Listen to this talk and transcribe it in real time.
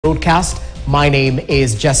broadcast. My name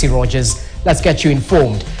is Jesse Rogers. Let's get you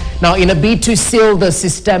informed. Now, in a bid to seal the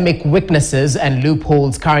systemic weaknesses and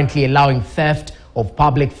loopholes currently allowing theft of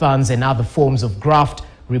public funds and other forms of graft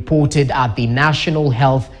reported at the National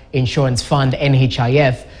Health Insurance Fund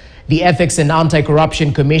 (NHIF), the Ethics and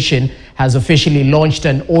Anti-Corruption Commission has officially launched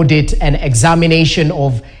an audit and examination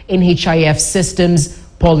of NHIF systems,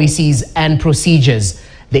 policies and procedures.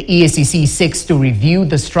 The EACC seeks to review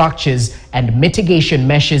the structures and mitigation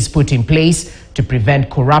measures put in place to prevent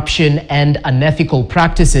corruption and unethical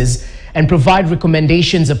practices and provide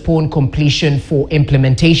recommendations upon completion for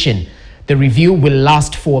implementation. The review will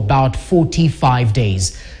last for about 45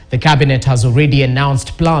 days. The Cabinet has already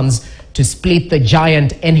announced plans to split the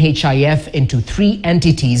giant NHIF into 3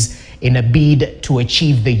 entities in a bid to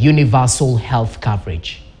achieve the universal health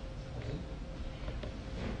coverage.